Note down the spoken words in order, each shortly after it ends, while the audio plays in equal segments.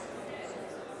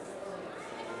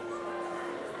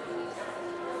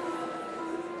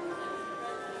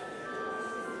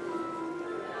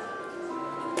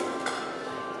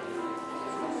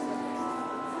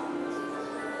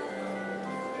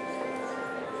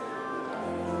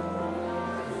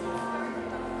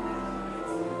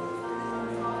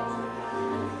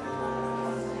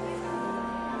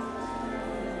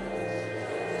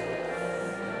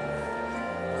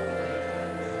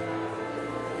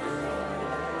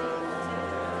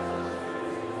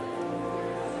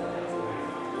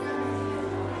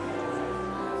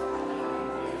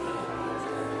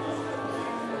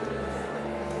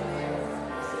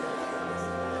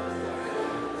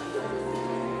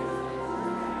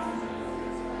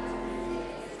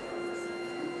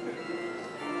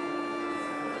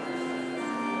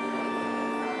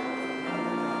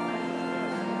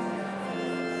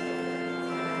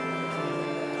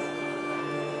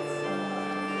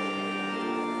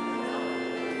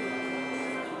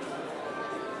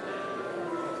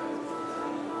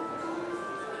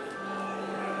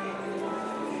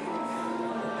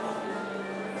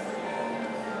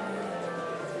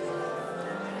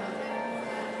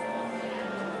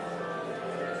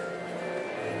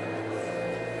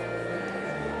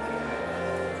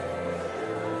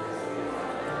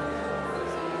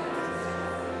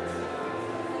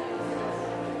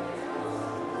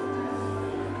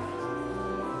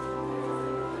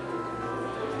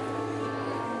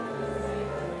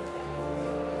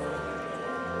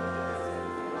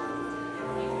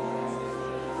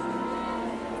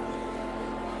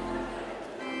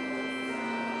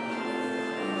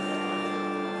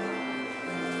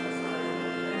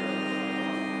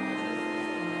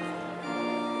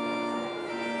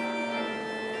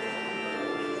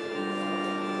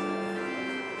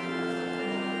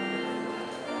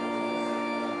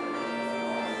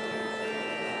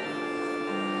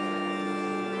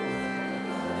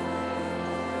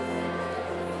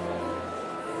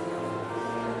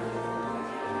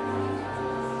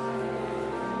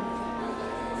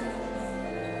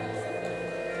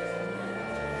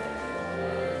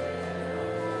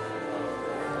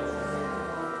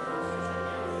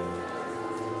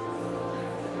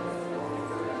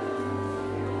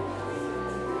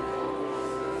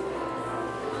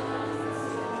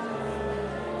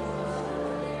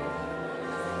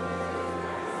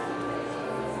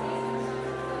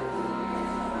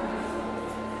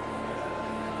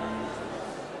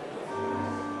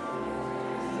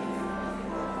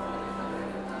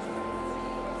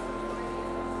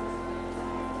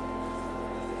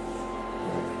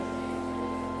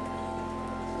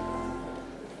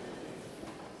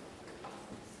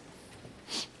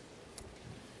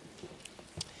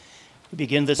We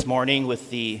begin this morning with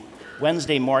the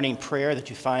Wednesday morning prayer that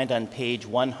you find on page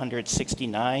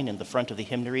 169 in the front of the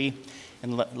hymnary,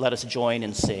 and let us join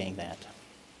in saying that.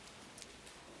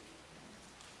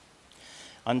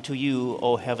 Unto you,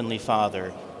 O Heavenly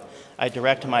Father, I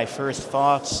direct my first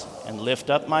thoughts and lift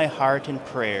up my heart in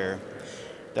prayer,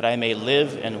 that I may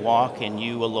live and walk in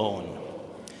you alone.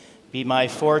 Be my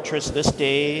fortress this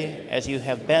day, as you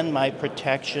have been my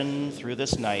protection through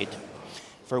this night,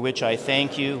 for which I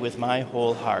thank you with my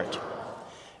whole heart.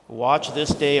 Watch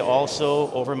this day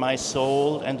also over my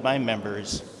soul and my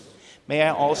members. May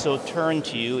I also turn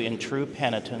to you in true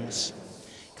penitence.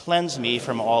 Cleanse me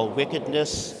from all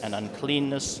wickedness and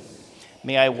uncleanness.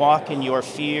 May I walk in your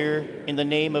fear in the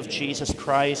name of Jesus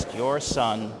Christ, your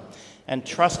Son, and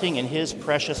trusting in his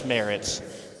precious merits,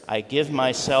 I give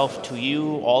myself to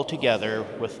you altogether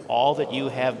with all that you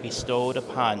have bestowed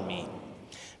upon me.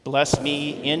 Bless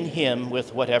me in him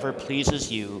with whatever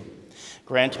pleases you.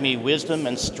 Grant me wisdom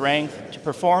and strength to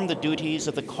perform the duties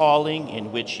of the calling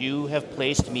in which you have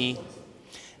placed me.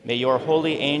 May your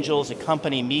holy angels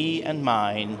accompany me and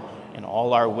mine in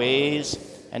all our ways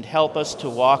and help us to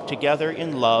walk together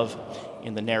in love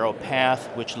in the narrow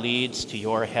path which leads to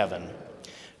your heaven.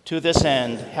 To this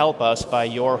end, help us by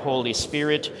your Holy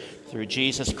Spirit, through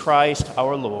Jesus Christ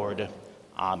our Lord.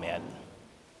 Amen.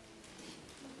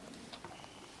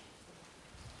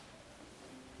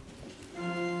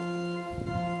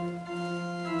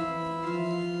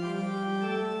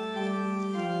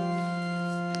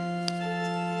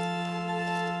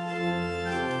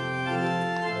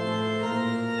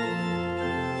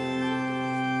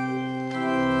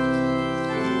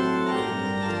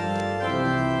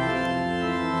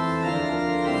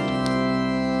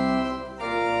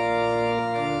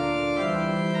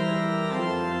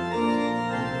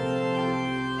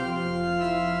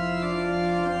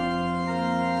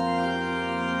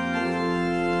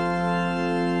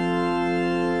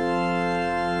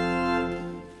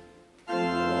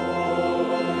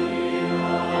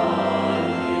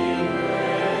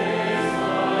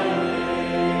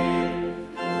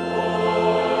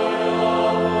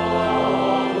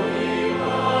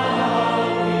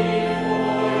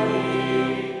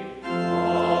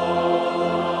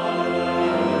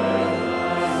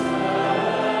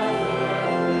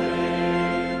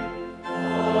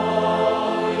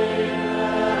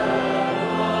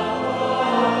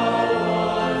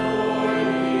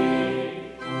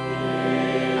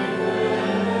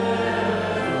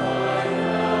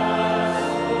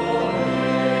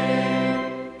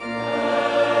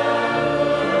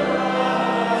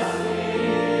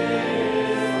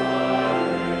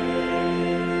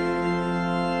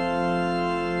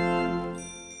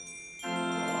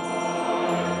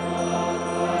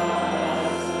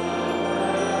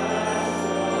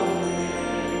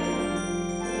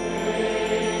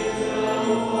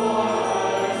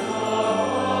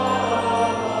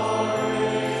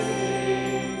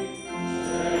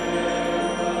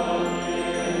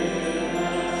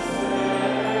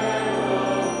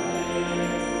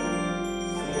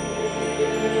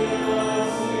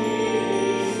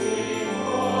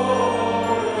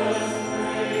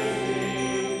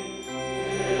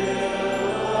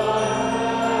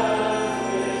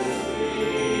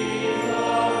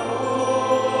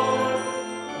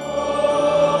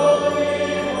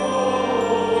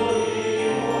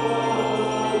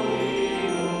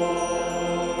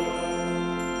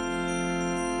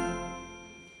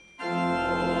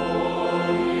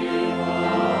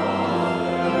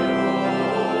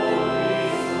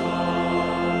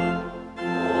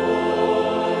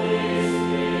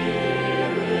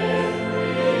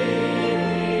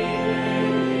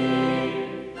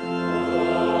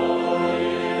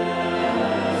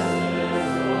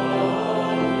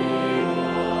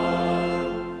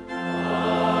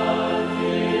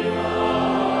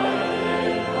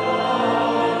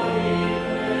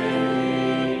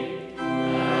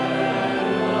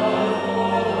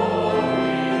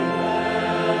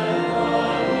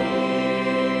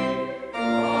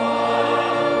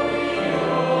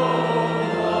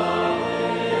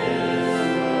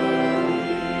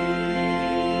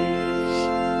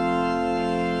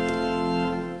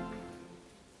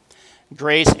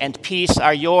 Grace and peace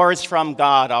are yours from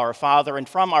God our Father and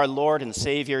from our Lord and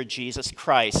Savior Jesus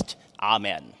Christ.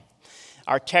 Amen.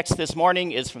 Our text this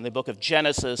morning is from the book of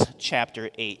Genesis, chapter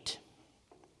 8.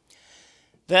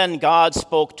 Then God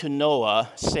spoke to Noah,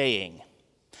 saying,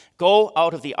 "Go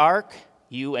out of the ark,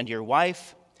 you and your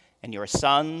wife, and your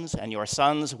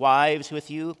sons' wives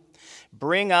with you.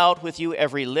 Bring out with you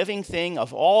every living thing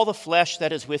of all the flesh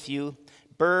that is with you,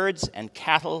 birds and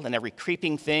cattle and every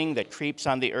creeping thing that creeps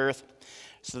on the earth.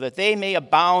 so that they may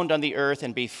abound on the earth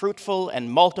and be fruitful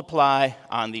and multiply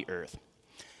on the earth.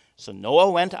 So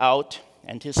Noah went out,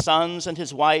 and his sons and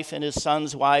his wife and his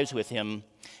sons' wives with him,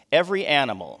 every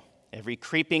animal, every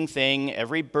creeping thing,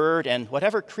 every bird, and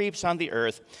whatever creeps on the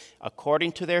earth,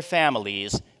 according to their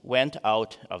families, went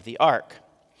out of the ark.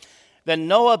 Then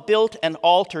Noah built an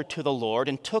altar to the Lord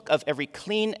and took of every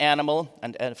clean animal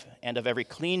and of every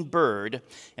clean bird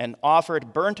and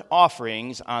offered burnt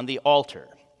offerings on the altar.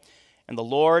 And the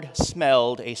Lord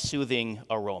smelled a soothing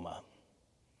aroma.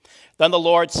 Then the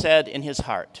Lord said in his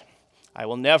heart, I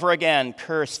will never again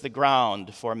curse the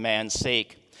ground for man's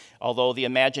sake, although the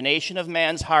imagination of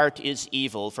man's heart is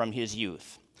evil from his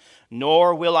youth.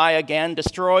 Nor will I again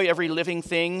destroy every living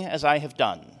thing as I have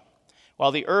done.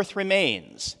 While the earth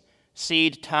remains,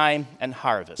 seed time and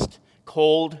harvest,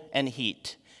 cold and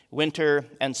heat, winter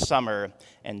and summer,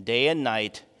 and day and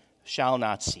night shall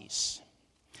not cease.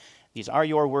 These are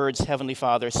your words, Heavenly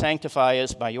Father. Sanctify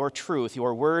us by your truth.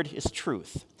 Your word is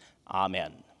truth.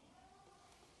 Amen.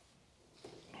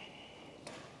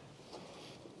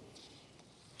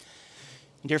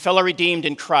 Dear fellow redeemed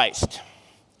in Christ,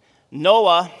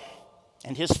 Noah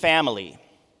and his family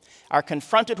are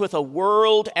confronted with a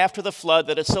world after the flood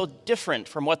that is so different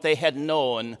from what they had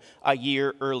known a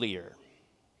year earlier.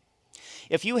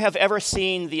 If you have ever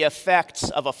seen the effects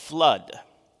of a flood,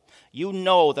 you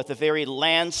know that the very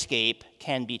landscape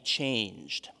can be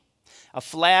changed. A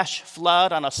flash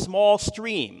flood on a small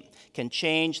stream can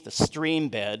change the stream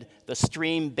bed, the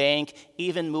stream bank,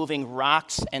 even moving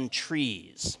rocks and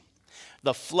trees.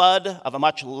 The flood of a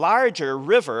much larger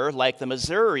river like the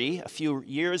Missouri a few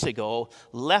years ago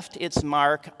left its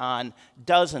mark on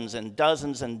dozens and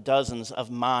dozens and dozens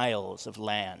of miles of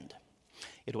land.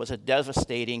 It was a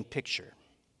devastating picture.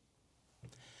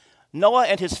 Noah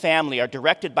and his family are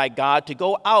directed by God to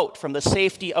go out from the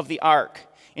safety of the ark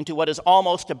into what is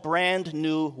almost a brand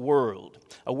new world,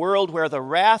 a world where the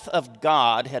wrath of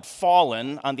God had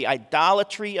fallen on the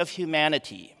idolatry of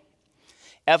humanity.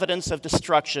 Evidence of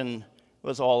destruction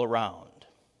was all around.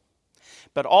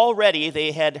 But already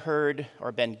they had heard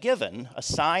or been given a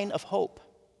sign of hope.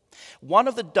 One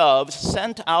of the doves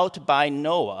sent out by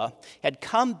Noah had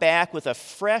come back with a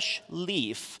fresh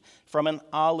leaf from an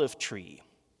olive tree.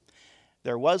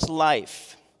 There was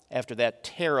life after that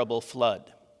terrible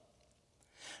flood.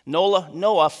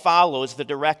 Noah follows the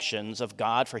directions of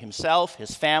God for himself,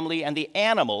 his family, and the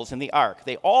animals in the ark.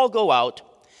 They all go out.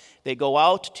 They go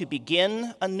out to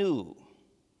begin anew.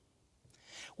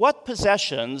 What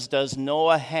possessions does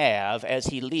Noah have as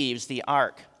he leaves the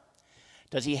ark?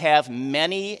 Does he have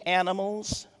many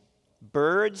animals,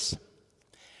 birds?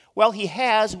 Well, he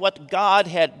has what God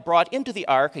had brought into the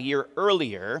ark a year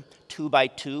earlier, 2 by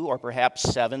 2 or perhaps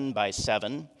 7 by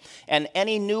 7, and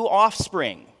any new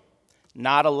offspring,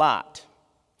 not a lot.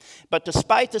 But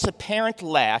despite this apparent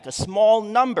lack, a small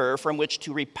number from which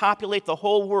to repopulate the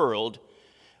whole world,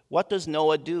 what does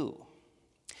Noah do?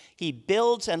 He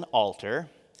builds an altar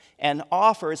and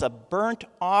offers a burnt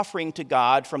offering to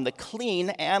God from the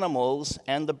clean animals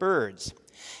and the birds.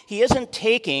 He isn't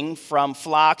taking from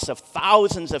flocks of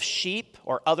thousands of sheep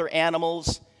or other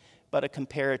animals, but a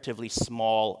comparatively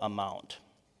small amount.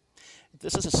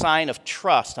 This is a sign of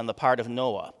trust on the part of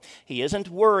Noah. He isn't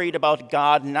worried about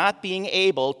God not being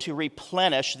able to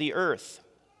replenish the earth.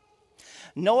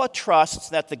 Noah trusts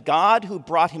that the God who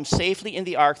brought him safely in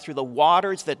the ark through the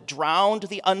waters that drowned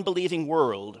the unbelieving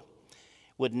world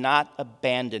would not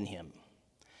abandon him.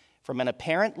 From an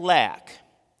apparent lack,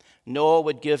 Noah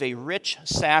would give a rich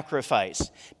sacrifice,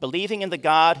 believing in the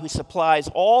God who supplies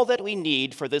all that we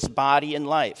need for this body and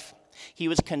life. He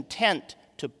was content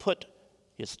to put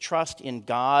his trust in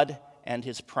God and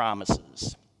his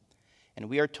promises. And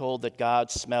we are told that God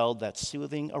smelled that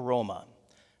soothing aroma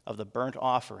of the burnt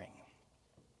offering.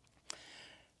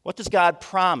 What does God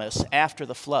promise after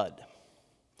the flood?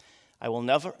 I will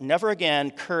never again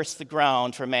curse the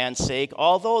ground for man's sake,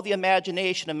 although the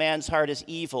imagination of man's heart is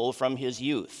evil from his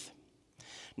youth.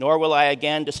 Nor will I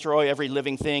again destroy every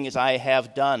living thing as I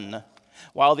have done.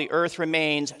 While the earth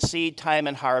remains, seed time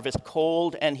and harvest,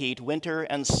 cold and heat, winter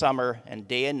and summer, and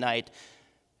day and night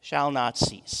shall not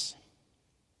cease.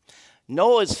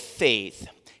 Noah's faith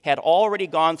had already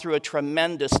gone through a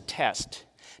tremendous test.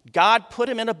 God put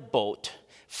him in a boat,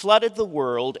 flooded the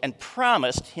world, and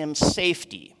promised him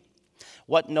safety.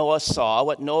 What Noah saw,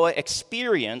 what Noah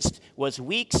experienced, was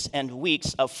weeks and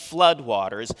weeks of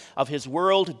floodwaters, of his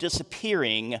world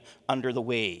disappearing under the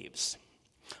waves.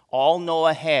 All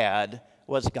Noah had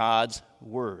was God's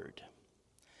word.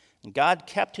 And God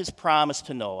kept his promise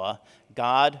to Noah.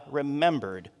 God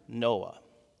remembered Noah.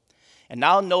 And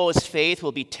now Noah's faith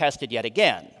will be tested yet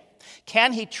again.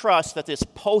 Can he trust that this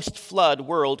post-flood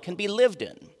world can be lived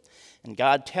in? And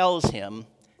God tells him,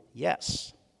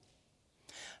 yes.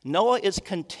 Noah is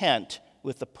content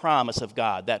with the promise of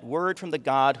God, that word from the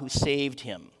God who saved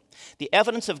him. The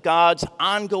evidence of God's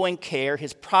ongoing care,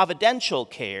 his providential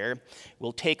care,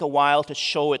 will take a while to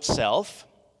show itself,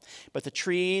 but the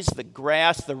trees, the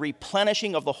grass, the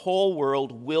replenishing of the whole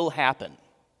world will happen.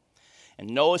 And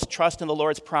Noah's trust in the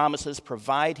Lord's promises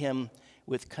provide him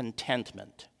with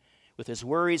contentment, with his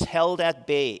worries held at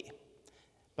bay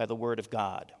by the word of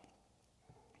God.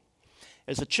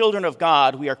 As the children of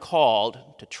God, we are called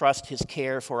to trust his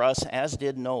care for us, as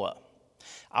did Noah.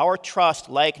 Our trust,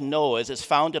 like Noah's, is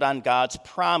founded on God's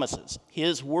promises,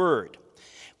 his word.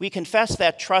 We confess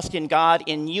that trust in God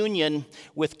in union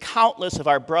with countless of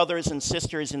our brothers and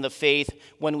sisters in the faith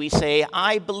when we say,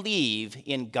 I believe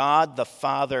in God the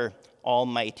Father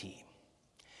Almighty.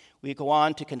 We go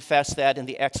on to confess that in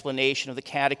the explanation of the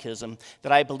Catechism,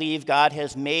 that I believe God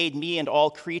has made me and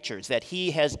all creatures, that he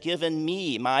has given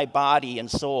me my body and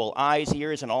soul, eyes,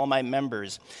 ears, and all my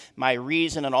members, my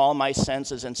reason and all my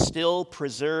senses, and still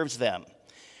preserves them,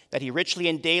 that he richly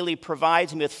and daily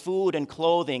provides me with food and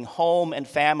clothing, home and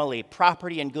family,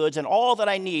 property and goods, and all that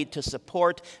I need to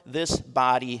support this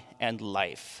body and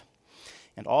life.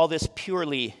 And all this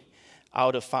purely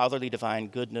out of fatherly divine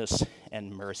goodness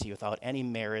and mercy, without any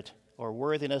merit or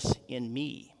worthiness in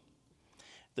me.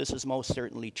 This is most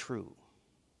certainly true.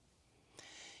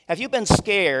 Have you been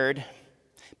scared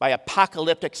by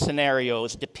apocalyptic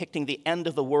scenarios depicting the end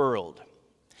of the world?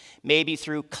 Maybe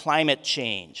through climate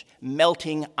change,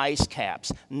 melting ice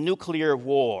caps, nuclear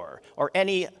war, or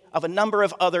any of a number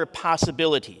of other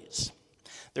possibilities.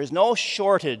 There's no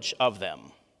shortage of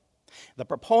them. The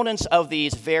proponents of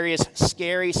these various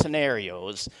scary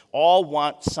scenarios all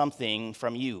want something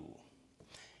from you.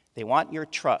 They want your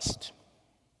trust.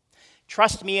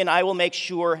 Trust me and I will make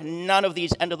sure none of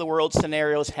these end-of-the-world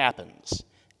scenarios happens.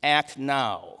 Act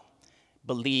now.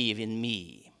 Believe in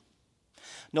me.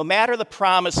 No matter the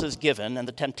promises given and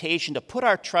the temptation to put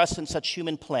our trust in such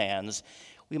human plans,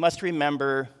 we must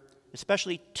remember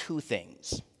especially two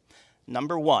things.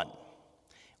 Number one,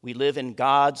 we live in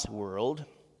God's world,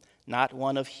 not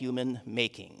one of human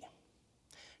making.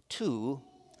 Two,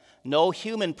 no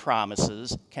human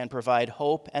promises can provide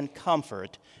hope and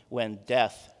comfort when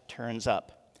death turns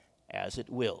up, as it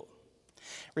will.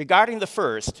 Regarding the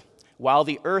first, while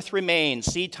the earth remains,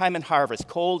 seed time and harvest,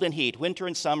 cold and heat, winter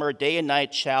and summer, day and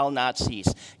night shall not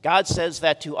cease. God says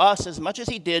that to us as much as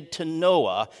he did to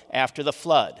Noah after the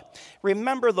flood.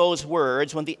 Remember those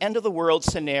words when the end of the world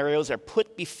scenarios are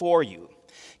put before you.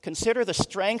 Consider the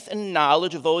strength and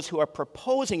knowledge of those who are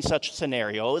proposing such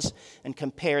scenarios and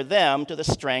compare them to the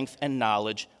strength and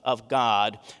knowledge of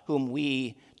God,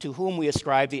 to whom we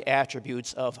ascribe the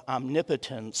attributes of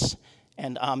omnipotence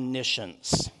and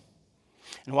omniscience.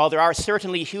 And while there are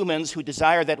certainly humans who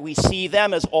desire that we see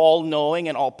them as all-knowing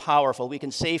and all-powerful, we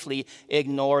can safely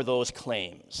ignore those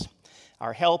claims.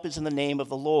 Our help is in the name of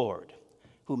the Lord,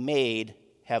 who made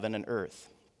heaven and earth.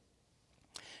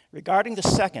 Regarding the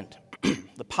second,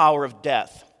 the power of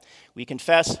death, we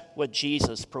confess what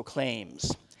Jesus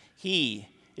proclaims. He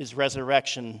is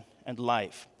resurrection and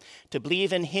life. To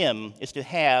believe in him is to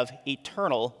have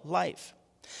eternal life.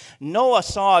 Noah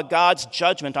saw God's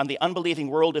judgment on the unbelieving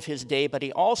world of his day, but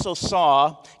he also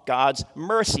saw God's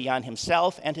mercy on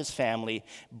himself and his family,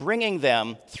 bringing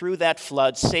them through that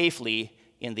flood safely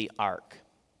in the ark.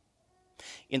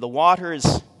 In the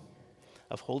waters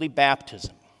of holy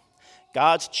baptism,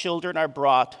 God's children are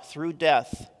brought through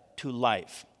death to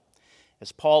life.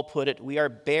 As Paul put it, we are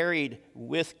buried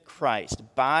with Christ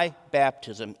by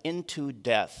baptism into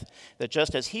death, that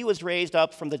just as he was raised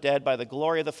up from the dead by the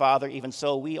glory of the Father, even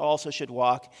so we also should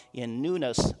walk in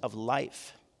newness of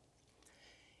life.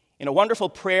 In a wonderful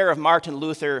prayer of Martin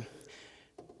Luther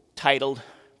titled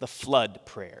The Flood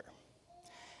Prayer,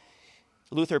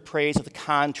 Luther prays of the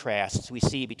contrasts we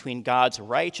see between God's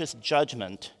righteous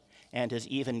judgment and his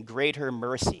even greater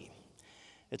mercy.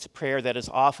 It's a prayer that is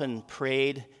often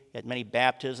prayed at many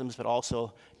baptisms, but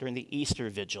also during the Easter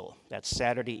Vigil, that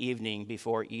Saturday evening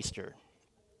before Easter.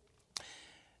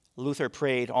 Luther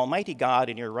prayed, Almighty God,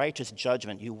 in your righteous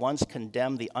judgment, you once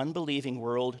condemned the unbelieving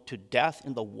world to death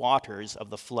in the waters of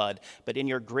the flood, but in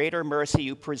your greater mercy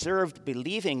you preserved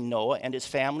believing Noah and his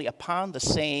family upon the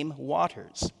same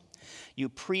waters. You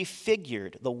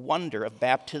prefigured the wonder of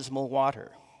baptismal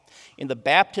water. In the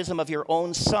baptism of your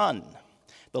own Son,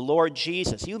 The Lord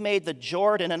Jesus, you made the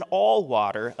Jordan and all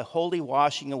water a holy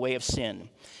washing away of sin.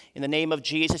 In the name of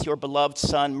Jesus, your beloved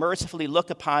Son, mercifully look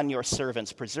upon your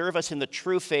servants. Preserve us in the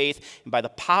true faith, and by the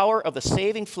power of the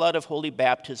saving flood of holy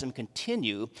baptism,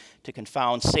 continue to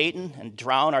confound Satan and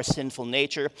drown our sinful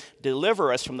nature.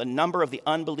 Deliver us from the number of the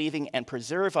unbelieving, and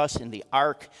preserve us in the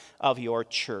ark of your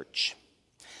church.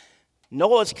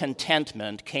 Noah's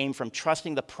contentment came from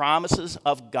trusting the promises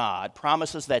of God,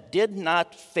 promises that did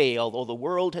not fail, though the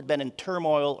world had been in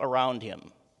turmoil around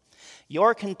him.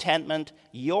 Your contentment,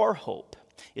 your hope,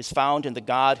 is found in the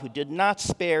God who did not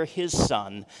spare his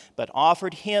Son, but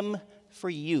offered him for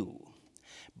you.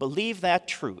 Believe that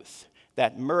truth,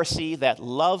 that mercy, that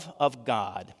love of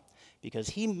God,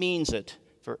 because he means it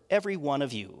for every one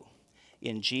of you.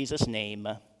 In Jesus' name,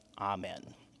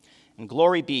 amen. And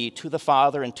glory be to the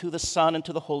Father, and to the Son, and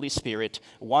to the Holy Spirit,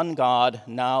 one God,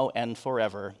 now and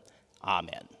forever.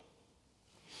 Amen.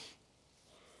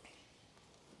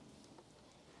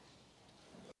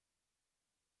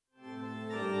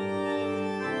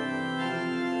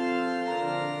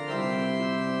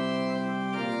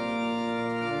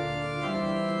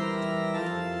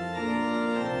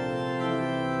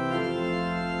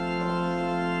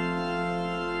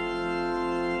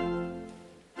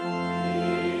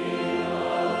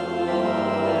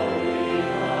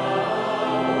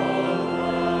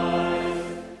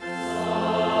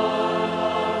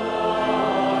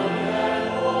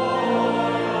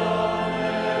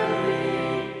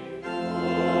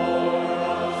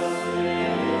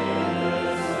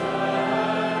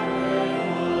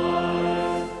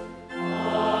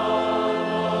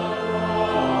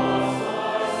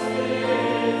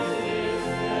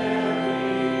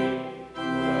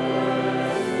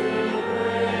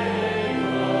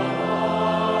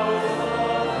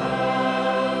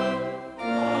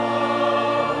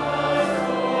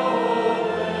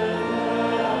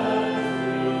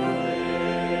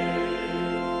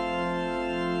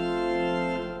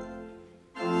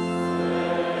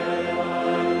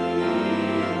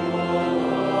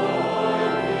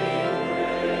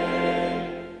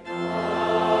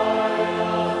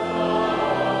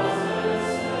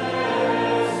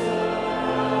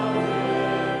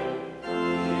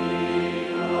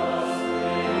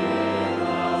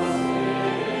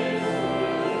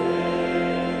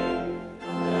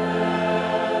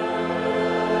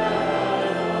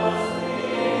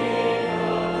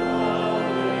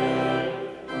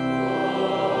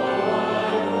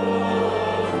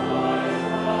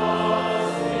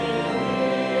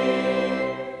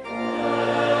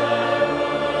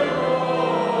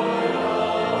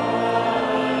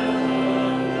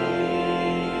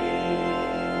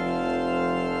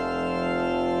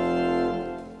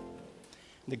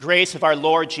 The grace of our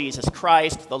Lord Jesus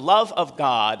Christ, the love of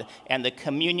God, and the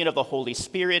communion of the Holy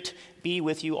Spirit be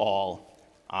with you all.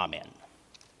 Amen.